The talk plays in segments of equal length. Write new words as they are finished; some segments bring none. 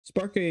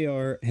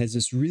SparkAR has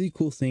this really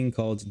cool thing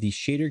called the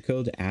shader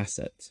code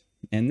asset.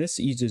 And this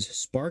uses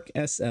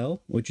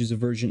SparkSL, which is a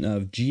version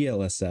of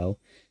GLSL,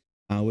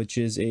 which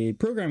is a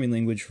programming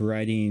language for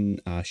writing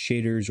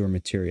shaders or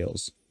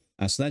materials.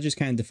 So that just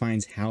kind of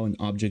defines how an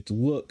object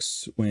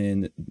looks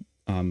when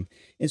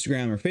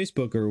Instagram or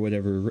Facebook or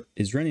whatever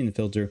is running the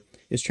filter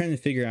is trying to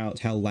figure out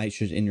how light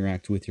should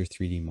interact with your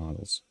 3D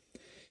models.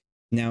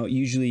 Now,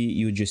 usually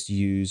you would just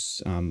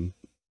use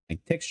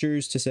like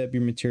textures to set up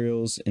your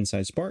materials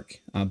inside Spark,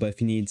 but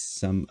if you need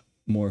some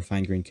more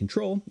fine-grained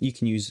control, you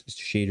can use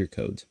shader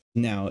code.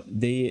 Now,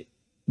 they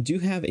do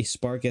have a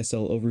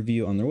SparkSL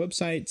overview on their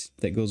website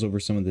that goes over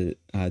some of the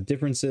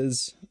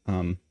differences,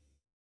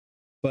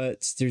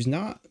 but there's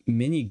not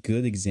many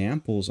good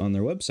examples on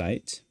their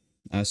website.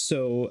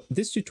 So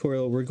this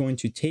tutorial, we're going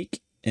to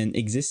take an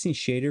existing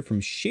shader from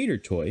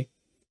Shadertoy.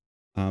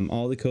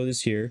 All the code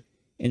is here,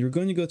 and we're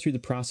going to go through the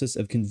process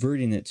of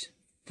converting it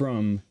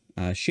from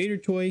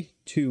Shadertoy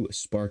to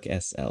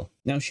SparkSL.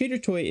 Now,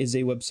 Shadertoy is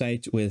a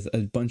website with a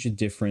bunch of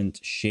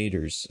different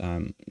shaders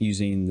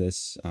using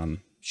this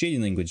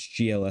shading language,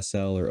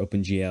 GLSL or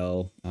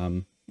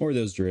OpenGL, or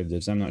those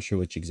derivatives. I'm not sure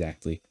which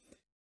exactly.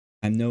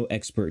 I'm no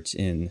expert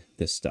in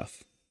this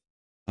stuff.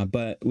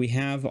 But we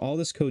have all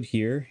this code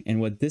here, and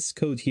what this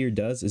code here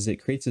does is it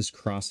creates this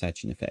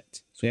cross-hatching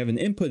effect. So we have an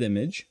input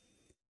image,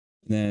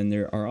 then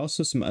there are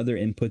also some other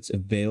inputs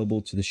available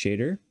to the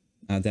shader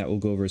that we'll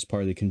go over as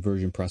part of the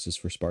conversion process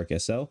for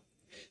SparkSL.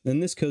 Then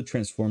this code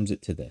transforms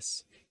it to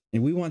this.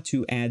 And we want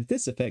to add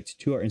this effect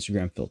to our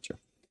Instagram filter.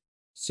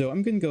 So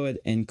I'm going to go ahead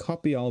and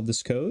copy all of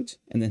this code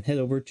and then head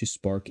over to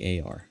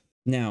SparkAR.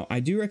 Now, I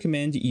do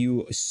recommend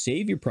you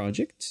save your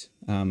project.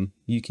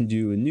 You can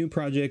do a new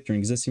project or an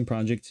existing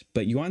project,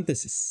 but you want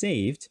this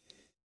saved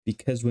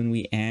because when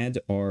we add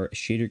our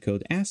shader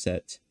code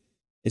asset,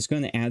 it's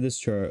going to add this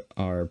to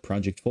our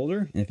project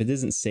folder. And if it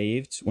isn't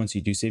saved, once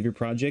you do save your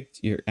project,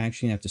 you're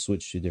actually going to have to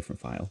switch to a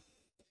different file.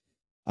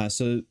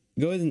 So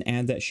go ahead and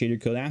add that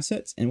shader code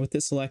asset. And with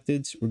this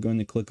selected, we're going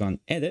to click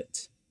on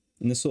Edit.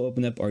 And this will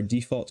open up our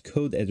default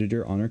code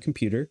editor on our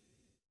computer.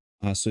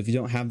 So if you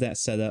don't have that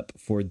set up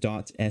for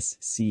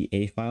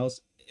 .sca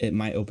files, it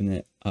might open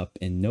it up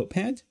in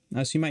Notepad.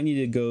 So you might need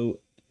to go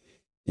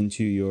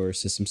into your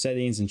system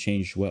settings and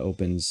change what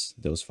opens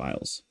those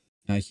files.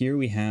 Here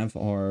we have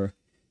our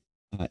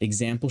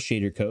example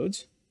shader code.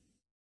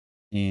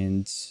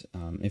 And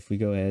if we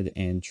go ahead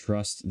and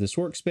trust this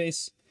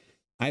workspace,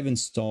 I've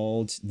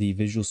installed the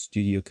Visual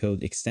Studio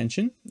Code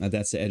extension.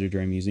 That's the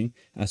editor I'm using.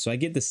 So I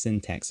get the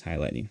syntax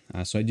highlighting.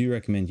 So I do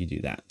recommend you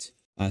do that.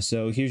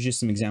 So here's just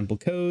some example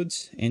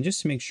codes. And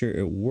just to make sure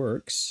it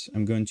works,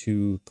 I'm going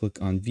to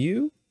click on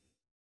View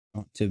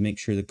to make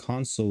sure the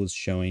console is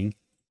showing.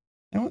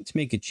 I want to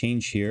make a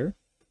change here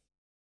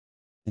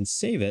and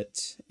save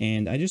it.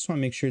 And I just want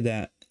to make sure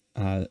that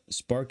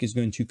Spark is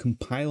going to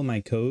compile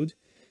my code,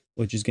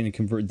 which is going to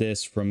convert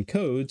this from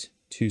code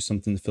to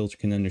something the filter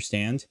can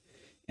understand.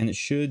 And it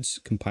should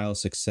compile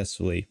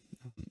successfully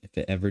if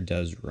it ever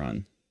does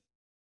run.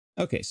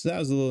 Okay, so that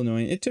was a little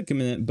annoying. It took a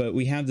minute, but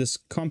we have this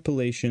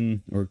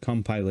compilation,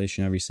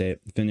 however you say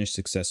it, finished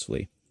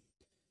successfully.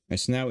 All right,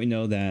 so now we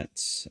know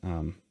that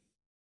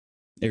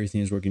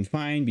everything is working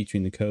fine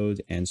between the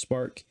code and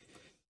Spark.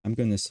 I'm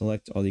going to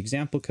select all the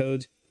example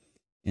code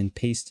and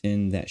paste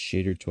in that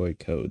Shadertoy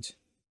code.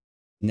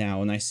 Now,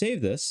 when I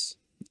save this,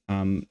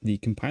 the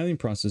compiling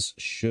process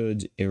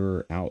should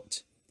error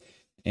out.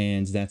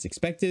 And that's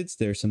expected.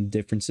 There are some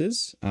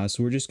differences.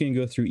 So we're just going to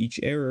go through each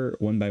error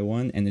one by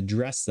one and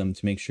address them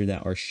to make sure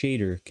that our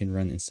shader can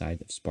run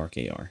inside of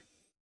SparkAR.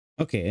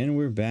 Okay, and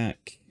we're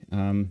back.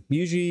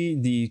 Usually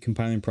the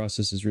compiling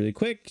process is really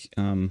quick.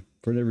 For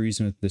whatever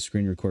reason with the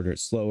screen recorder,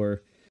 it's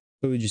slower,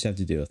 but we just have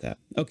to deal with that.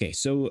 Okay,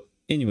 so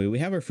anyway, we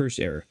have our first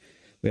error.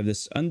 We have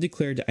this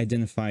undeclared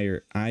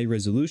identifier I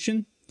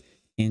resolution.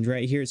 And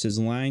right here it says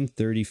line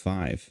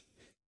 35.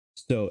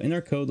 So in our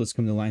code, let's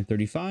come to line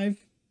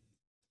 35.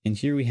 And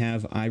here we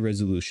have I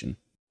resolution.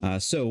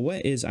 So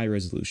what is I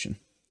resolution?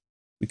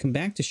 We come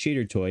back to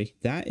Shadertoy.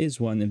 That is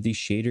one of the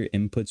shader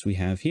inputs we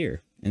have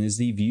here and is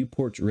the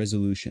viewport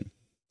resolution.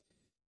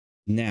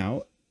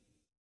 Now,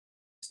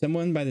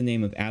 someone by the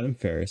name of Adam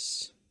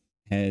Ferris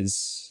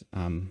has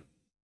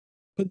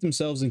put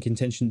themselves in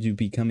contention to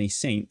become a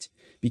saint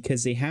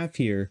because they have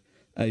here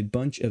a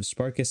bunch of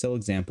SparkSL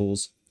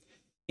examples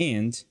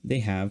and they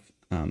have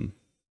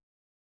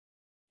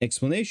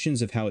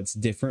explanations of how it's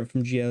different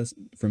from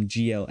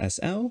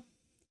GLSL,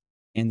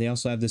 and they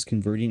also have this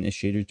converting a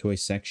Shadertoy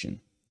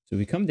section. So if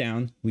we come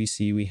down, we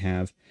see we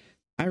have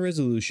high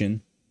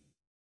resolution.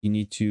 You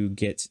need to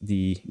get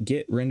the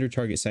get render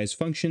target size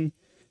function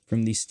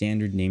from the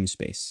standard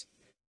namespace.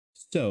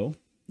 So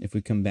if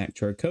we come back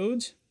to our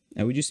code,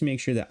 now we just make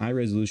sure that high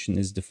resolution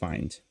is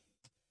defined.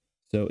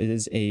 So it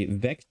is a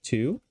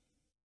vec2.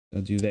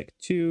 I'll do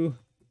vec2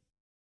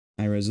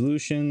 high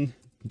resolution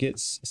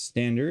gets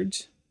standard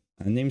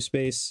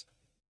namespace,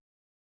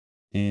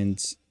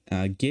 and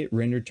get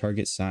render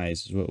target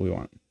size is what we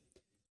want.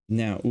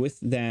 Now with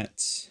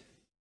that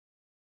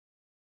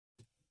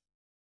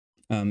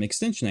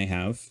extension I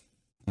have,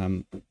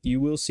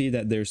 you will see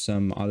that there's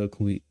some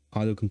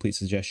autocomplete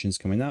suggestions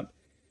coming up.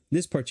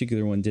 This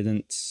particular one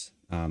didn't,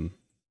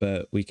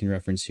 but we can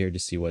reference here to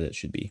see what it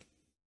should be.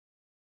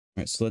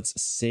 All right, so let's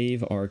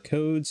save our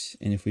codes.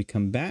 And if we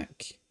come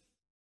back,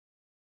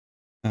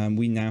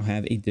 we now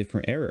have a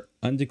different error,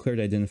 undeclared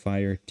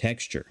identifier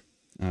texture.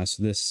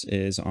 So this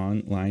is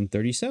on line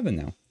 37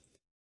 now.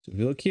 So if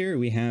we look here,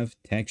 we have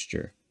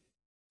texture.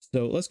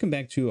 So let's come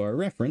back to our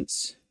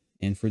reference.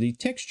 And for the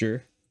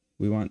texture,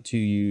 we want to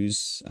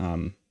use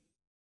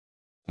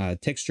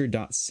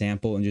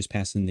texture.sample and just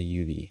pass in the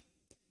UV.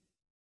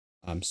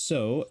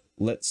 So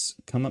let's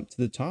come up to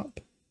the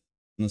top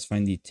and let's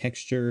find the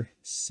texture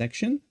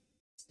section,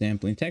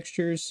 sampling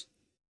textures.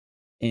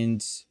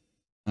 And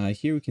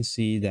here we can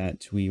see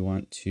that we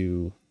want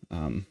to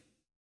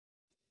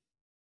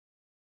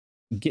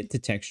get the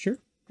texture,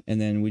 and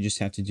then we just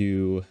have to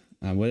do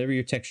whatever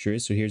your texture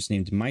is. So here's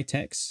named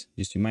myText.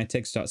 Just do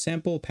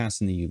myText.sample, pass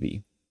in the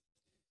UV.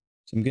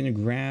 So I'm going to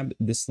grab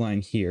this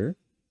line here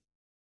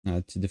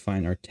to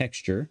define our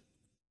texture.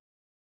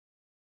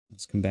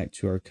 Let's come back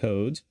to our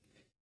code.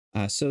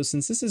 So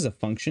since this is a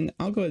function,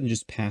 I'll go ahead and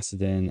just pass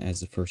it in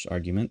as the first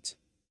argument.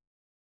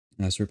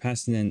 So we're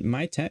passing in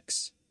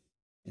myText.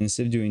 And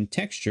instead of doing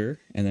texture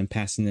and then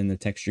passing in the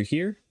texture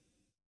here,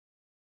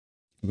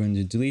 we're going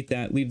to delete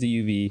that, leave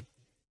the UV,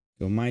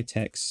 go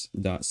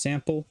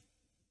myText.sample,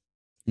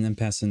 and then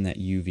pass in that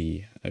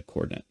UV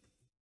coordinate.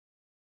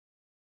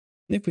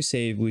 And if we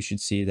save, we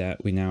should see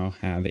that we now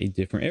have a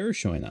different error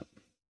showing up.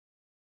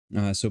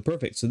 So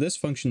perfect. So this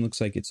function looks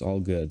like it's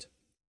all good.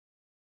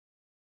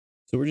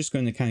 So we're just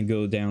going to kind of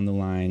go down the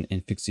line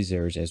and fix these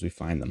errors as we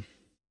find them.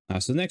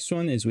 So the next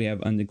one is we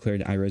have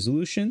undeclared eye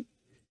resolution.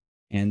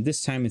 And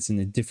this time it's in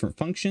a different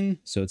function,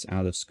 so it's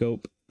out of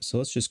scope. So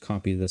let's just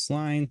copy this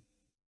line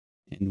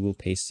and we'll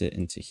paste it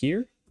into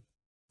here.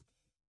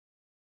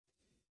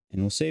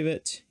 And we'll save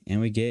it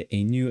and we get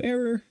a new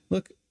error.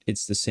 Look,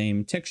 it's the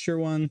same texture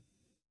one.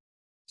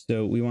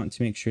 So we want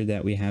to make sure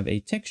that we have a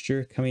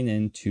texture coming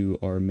into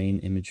our main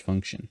image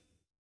function.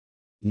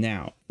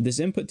 Now, this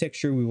input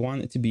texture, we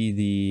want it to be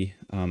the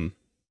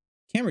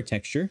camera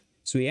texture.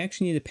 So we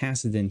actually need to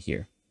pass it in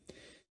here.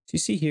 So you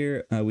see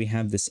here, we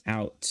have this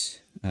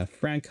out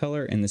frag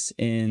color and this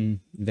in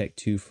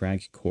vec2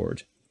 frag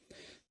chord.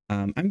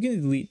 I'm going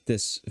to delete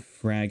this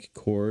frag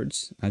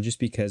chords just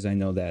because I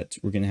know that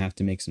we're going to have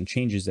to make some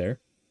changes there.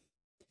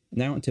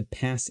 And I want to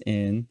pass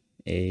in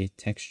a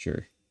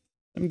texture.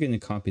 I'm going to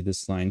copy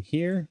this line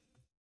here.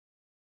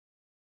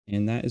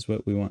 And that is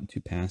what we want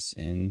to pass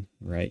in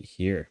right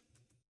here.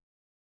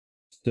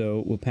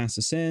 So we'll pass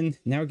this in.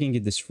 Now we're going to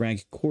get this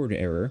frag chord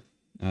error.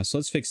 So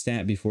let's fix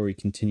that before we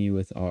continue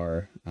with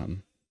our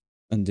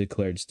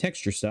undeclared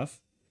texture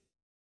stuff.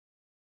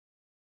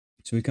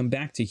 So we come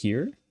back to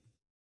here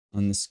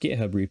on this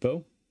GitHub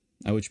repo,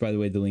 which by the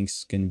way, the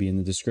link's going to be in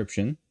the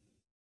description.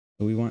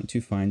 But we want to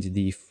find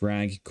the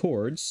frag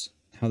chords.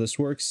 How this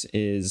works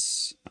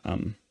is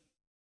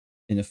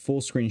in a full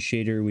screen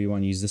shader, we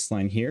want to use this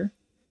line here.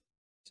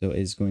 So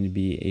it's going to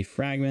be a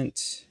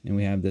fragment, and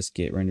we have this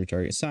get render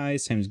target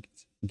size times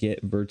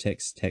get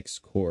vertex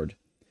text chord.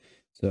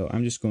 So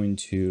I'm just going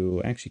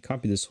to actually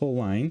copy this whole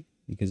line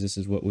because this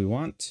is what we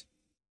want.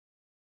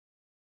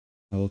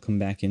 I will come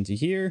back into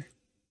here.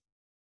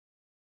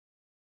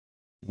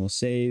 We'll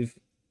save.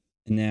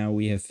 And now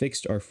we have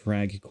fixed our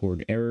frag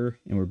chord error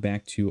and we're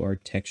back to our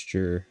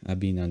texture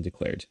being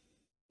undeclared.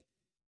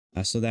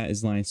 So that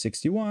is line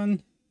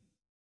 61.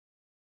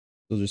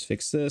 We'll just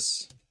fix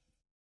this.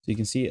 So you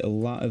can see a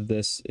lot of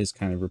this is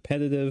kind of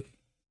repetitive.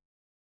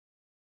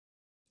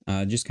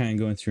 Just kind of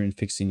going through and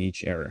fixing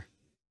each error.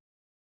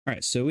 All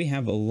right, so we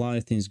have a lot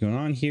of things going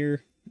on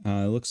here.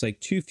 It looks like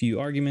too few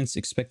arguments,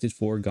 expected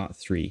 4, got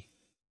 3.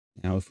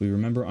 Now, if we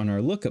remember on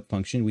our lookup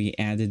function, we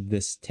added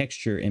this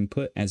texture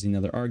input as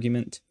another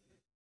argument.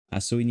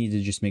 So we need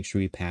to just make sure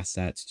we pass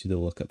that to the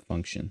lookup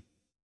function.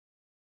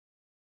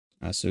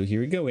 So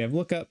here we go, we have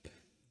lookup.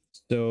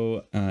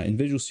 So in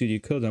Visual Studio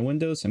Code on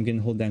Windows, I'm going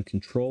to hold down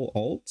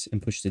Control-Alt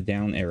and push the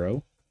down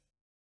arrow.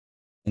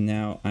 And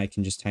now I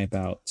can just type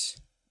out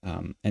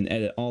and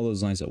edit all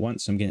those lines at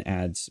once. So I'm going to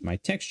add my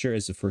texture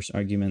as the first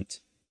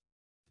argument.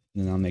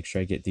 And then I'll make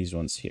sure I get these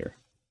ones here.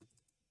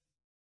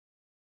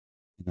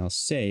 And I'll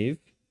save.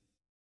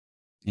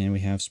 And we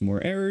have some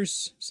more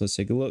errors. So let's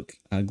take a look.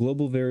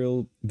 Global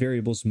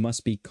variables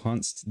must be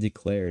const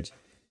declared.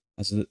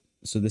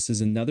 So this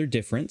is another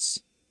difference.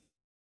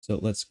 So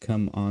let's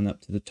come on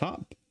up to the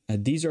top.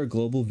 These are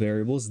global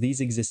variables. These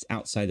exist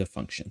outside of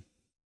function.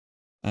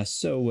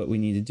 So what we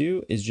need to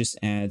do is just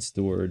add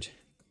the word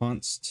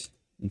const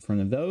in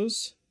front of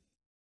those.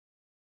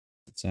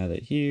 Let's add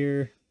it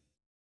here.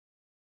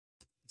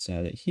 Let's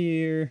add it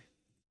here.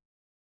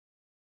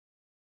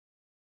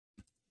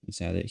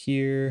 Let's add it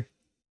here.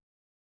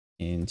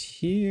 And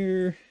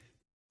here.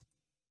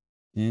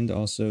 And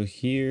also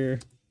here.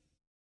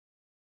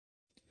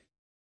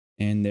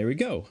 And there we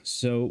go.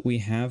 So we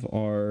have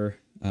our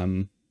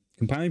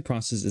compiling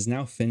process is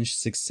now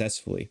finished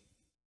successfully.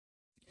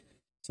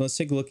 So So let's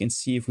take a look and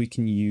see if we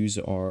can use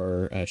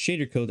our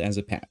shader code as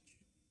a patch.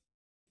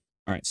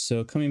 All right,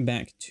 so coming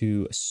back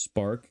to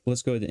Spark,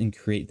 let's go ahead and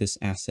create this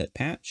asset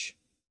patch.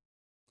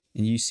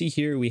 And you see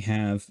here we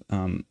have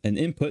an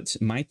input,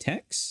 my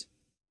text.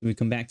 We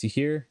come back to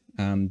here,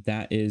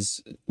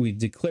 we've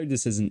declared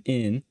this as an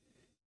in,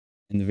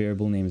 and the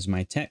variable name is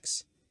my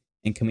text.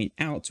 And coming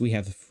out, we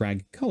have the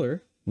frag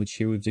color, which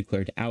here we've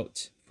declared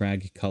out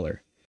frag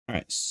color. All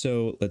right,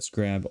 so let's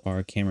grab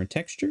our camera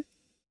texture.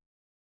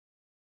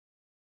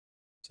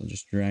 So I'll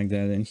just drag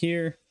that in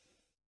here.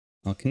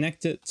 I'll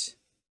connect it.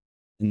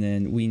 And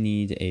then we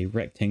need a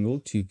rectangle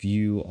to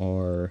view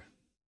our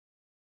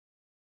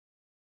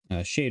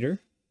shader.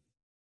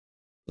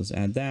 Let's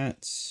add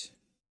that.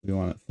 We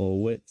want it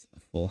full width,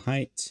 full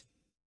height.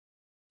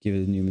 Give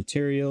it a new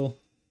material.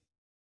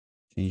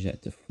 Change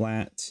that to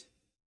flat.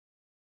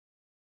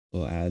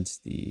 We'll add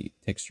the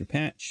texture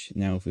patch.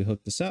 Now if we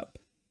hook this up,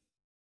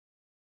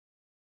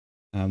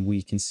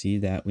 we can see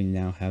that we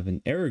now have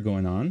an error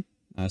going on.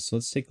 So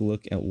let's take a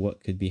look at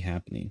what could be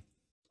happening.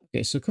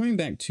 Okay, so coming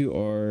back to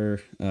our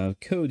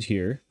code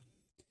here.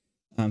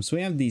 So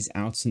we have these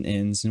outs and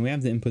ins, and we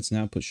have the inputs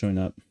and outputs showing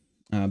up.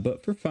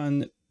 But for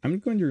fun, I'm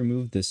going to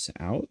remove this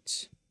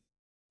out.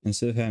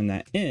 Instead of having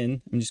that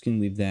in, I'm just going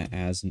to leave that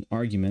as an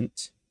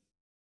argument.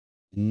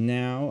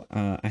 Now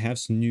I have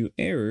some new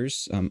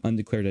errors,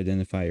 undeclared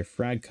identifier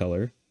frag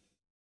color.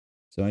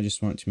 So I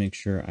just want to make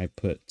sure I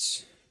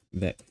put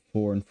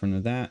vec4 in front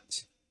of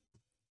that.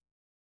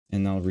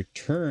 And I'll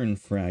return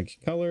frag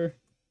color.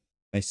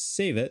 If I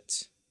save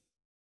it.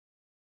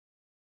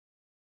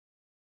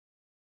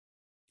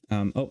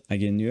 Oh, I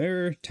get a new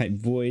error, type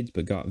void,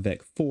 but got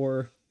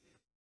vec4.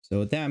 So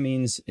what that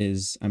means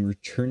is I'm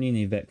returning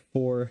a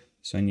vec4.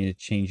 So I need to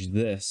change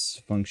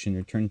this function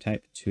return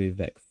type to a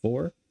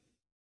vec4.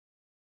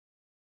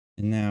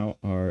 And now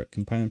our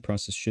compiling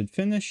process should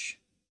finish.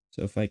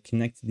 So if I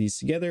connect these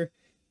together,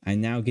 I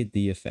now get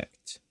the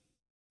effect.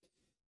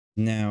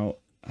 Now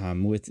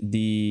with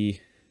the,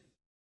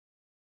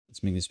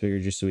 let's make this bigger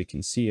just so we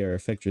can see our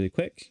effect really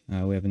quick.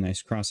 We have a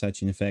nice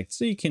cross-hatching effect,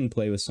 so you can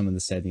play with some of the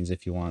settings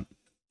if you want.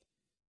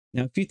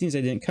 Now, a few things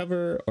I didn't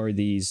cover are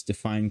these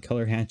define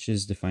color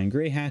hatches, define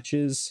gray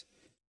hatches.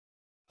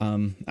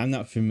 I'm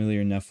not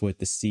familiar enough with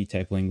the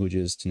C-type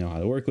languages to know how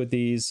to work with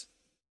these.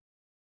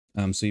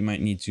 So you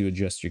might need to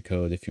adjust your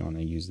code if you want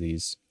to use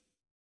these.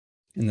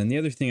 And then the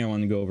other thing I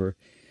want to go over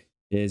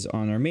is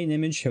on our main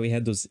image, how we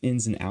had those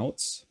ins and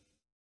outs.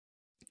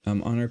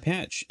 On our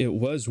patch, it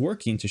was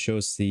working to show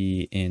us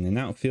the in and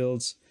out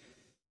fields,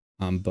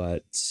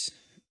 but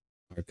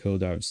our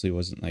code obviously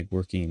wasn't like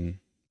working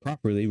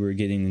properly. We were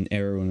getting an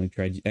error when we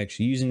tried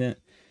actually using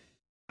it.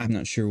 I'm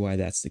not sure why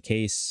that's the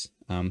case.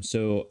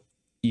 So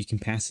you can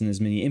pass in as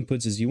many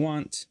inputs as you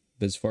want,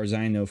 but as far as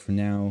I know for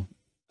now,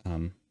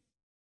 at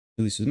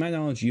least with my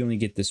knowledge, you only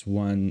get this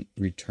one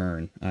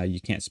return.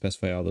 You can't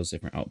specify all those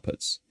different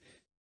outputs.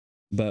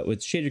 But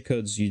with shader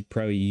codes, you'd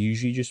probably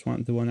usually just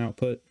want the one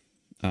output.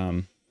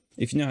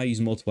 If you know how to use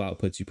multiple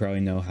outputs, you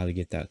probably know how to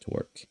get that to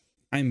work.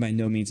 I'm by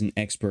no means an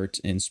expert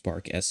in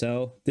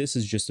SparkSL. This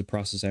is just a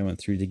process I went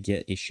through to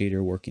get a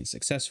shader working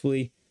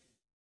successfully.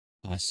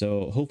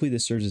 So hopefully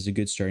this serves as a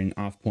good starting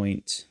off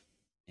point,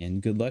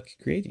 and good luck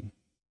creating.